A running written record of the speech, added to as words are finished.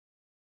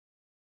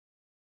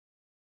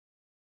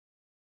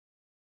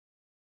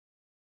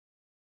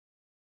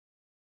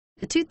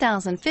The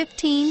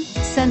 2015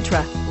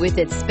 Sentra. With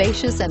its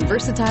spacious and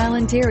versatile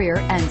interior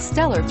and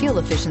stellar fuel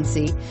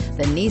efficiency,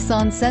 the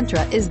Nissan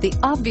Sentra is the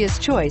obvious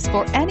choice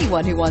for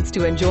anyone who wants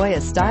to enjoy a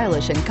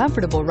stylish and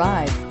comfortable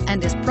ride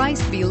and is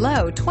priced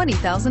below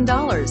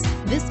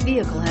 $20,000. This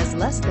vehicle has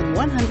less than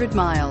 100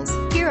 miles.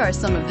 Here are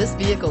some of this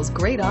vehicle's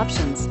great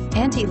options: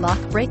 anti-lock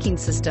braking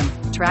system,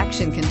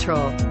 traction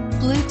control,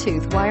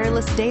 Bluetooth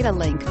wireless data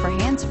link for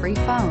hands-free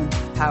phone,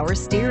 power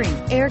steering,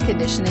 air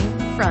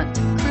conditioning, front,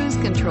 cruise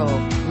control,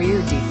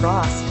 rear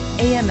defrost,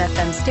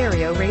 AM/FM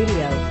stereo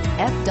radio,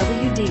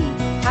 FWD,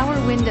 power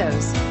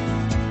windows.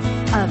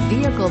 A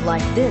vehicle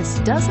like this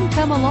doesn't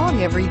come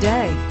along every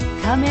day.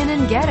 Come in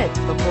and get it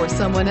before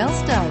someone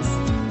else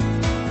does.